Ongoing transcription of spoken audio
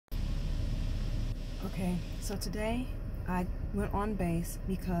Okay, so today I went on base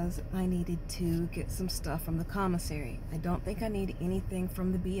because I needed to get some stuff from the commissary. I don't think I need anything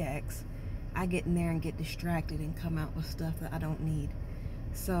from the BX. I get in there and get distracted and come out with stuff that I don't need.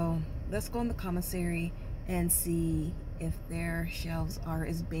 So let's go in the commissary and see if their shelves are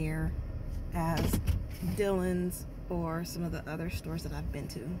as bare as Dillon's or some of the other stores that I've been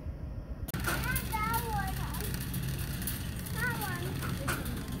to.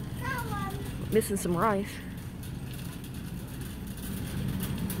 Missing some rice.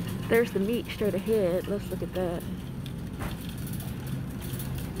 There's the meat straight ahead. Let's look at that.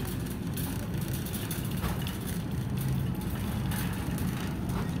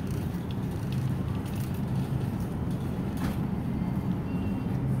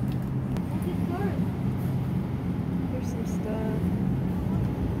 Here's some stuff.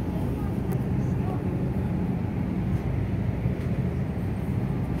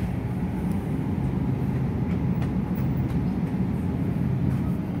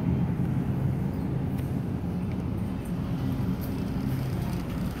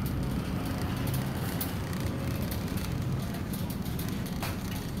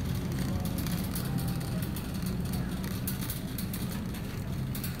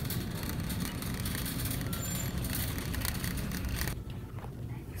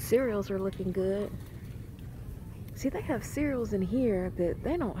 Cereals are looking good. See, they have cereals in here that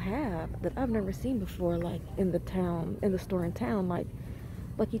they don't have, that I've never seen before, like in the store in town, like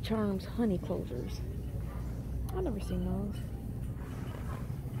Lucky Charms honey closures. I've never seen those.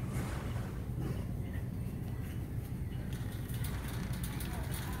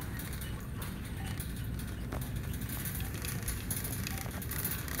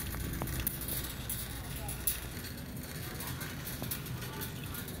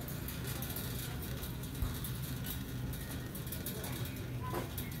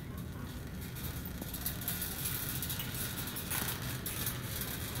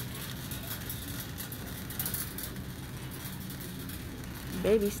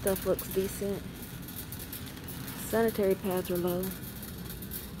 Baby stuff looks decent. Sanitary pads are low.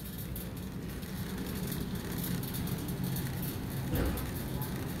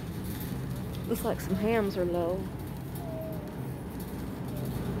 Looks like some hams are low.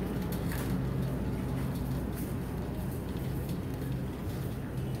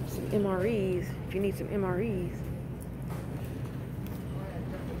 Some MREs, if you need some MREs.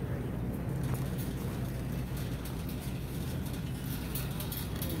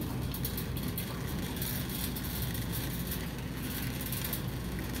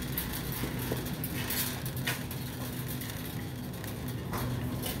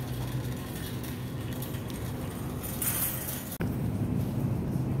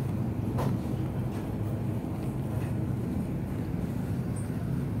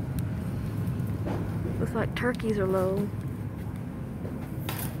 Looks like turkeys are low.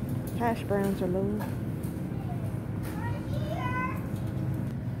 Hash browns are low.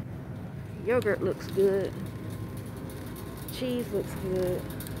 Yogurt looks good. Cheese looks good.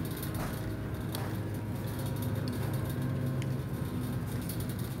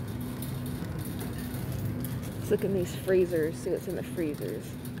 Let's look in these freezers, see what's in the freezers.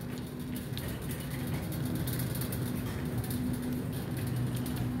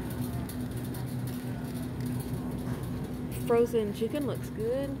 Frozen chicken looks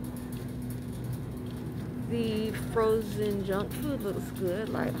good. The frozen junk food looks good,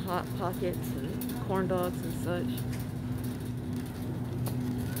 like Hot Pockets and corn dogs and such.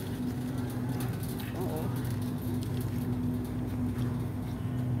 Oh.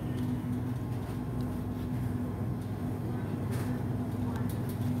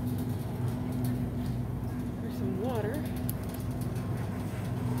 There's some water.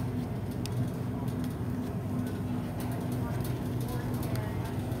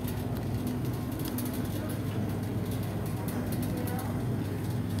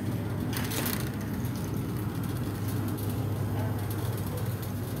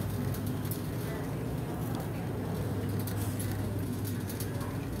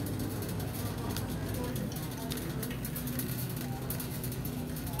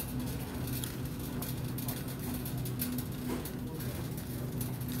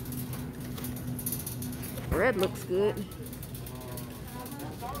 Bread looks good.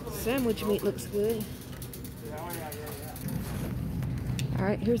 Sandwich meat looks good.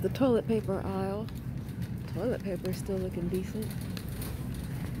 Alright, here's the toilet paper aisle. Toilet paper is still looking decent.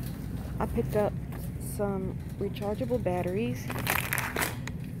 I picked up some rechargeable batteries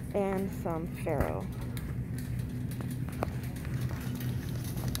and some Faro.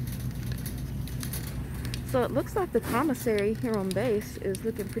 So it looks like the commissary here on base is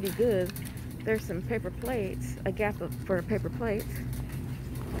looking pretty good. There's some paper plates, a gap for paper plates.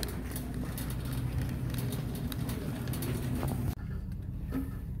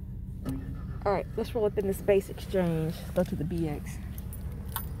 All right, let's roll up in this base exchange. Go to the BX.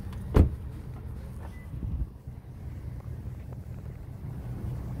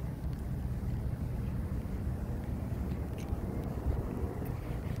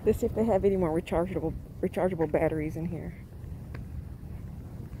 Let's see if they have any more rechargeable batteries in here.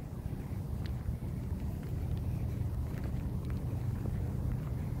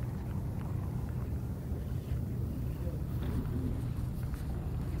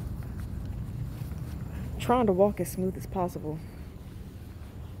 Trying to walk as smooth as possible.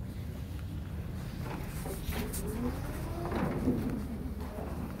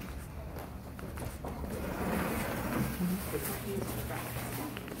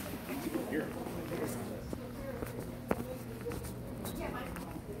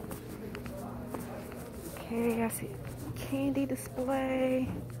 Okay, I see candy display.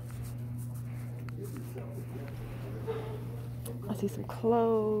 I see some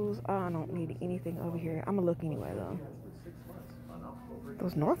clothes. Oh, I don't need anything over here. I'm gonna look anyway though.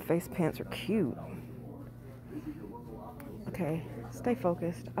 Those North Face pants are cute. Okay, stay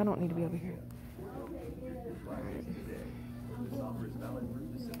focused. I don't need to be over here.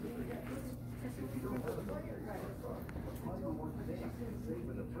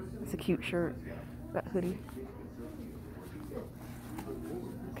 It's a cute shirt. That hoodie.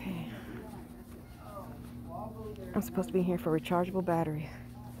 Okay. I'm supposed to be here for rechargeable batteries.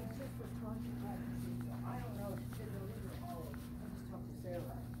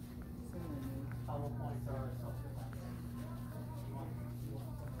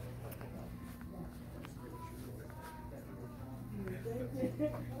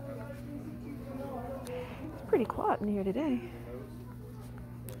 It's pretty quiet in here today.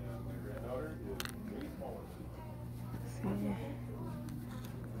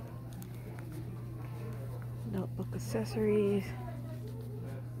 Notebook accessories.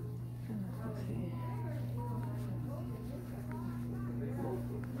 Let's see.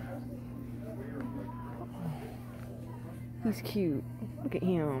 He's cute. Look at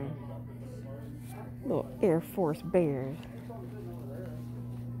him. Little Air Force bears.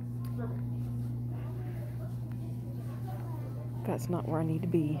 That's not where I need to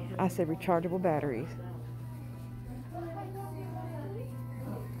be. I said rechargeable batteries.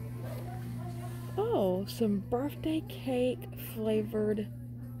 Oh, some birthday cake flavored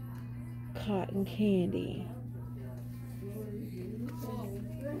cotton candy.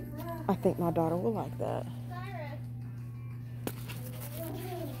 I think my daughter will like that.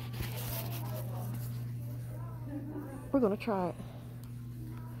 We're gonna try it.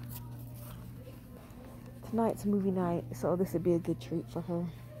 Tonight's movie night, so this would be a good treat for her.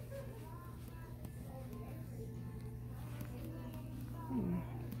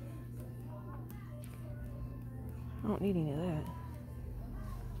 I don't need any of that.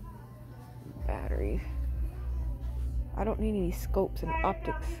 Batteries. I don't need any scopes and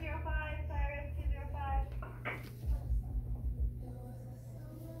optics.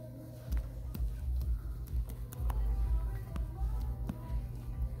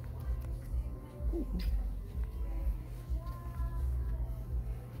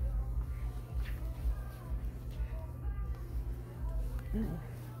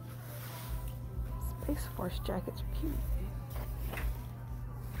 Space Force jackets are cute.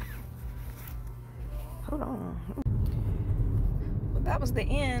 Hold on. Well, that was the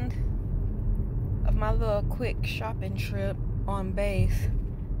end of my little quick shopping trip on base.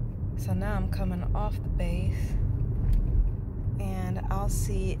 So now I'm coming off the base and I'll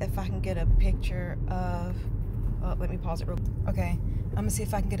see if I can get a picture of, oh, let me pause it real quick. Okay, I'm gonna see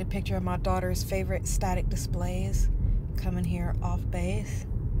if I can get a picture of my daughter's favorite static displays coming here off base.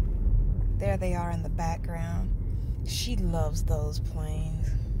 There they are in the background. She loves those planes.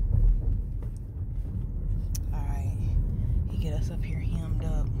 Alright, you get us up here hemmed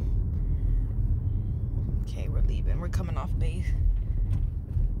up. Okay, we're leaving. We're coming off base.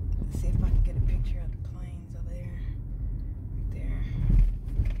 Let's see if I can get a picture of the planes over there. Right there.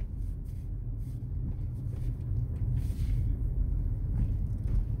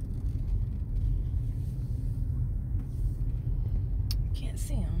 Can't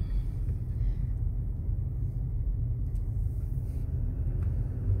see them.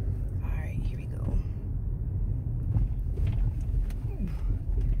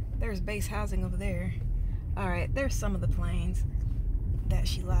 There's base housing over there. All right, there's some of the planes that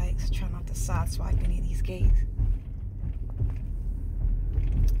she likes. Try not to sideswipe any of these gates.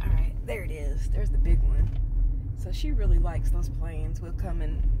 All right, there it is. There's the big one. So she really likes those planes. We'll come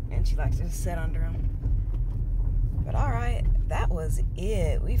and and she likes to just sit under them. But all right, that was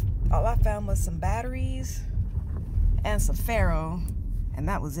it. All I found was some batteries and some Faro, and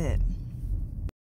that was it.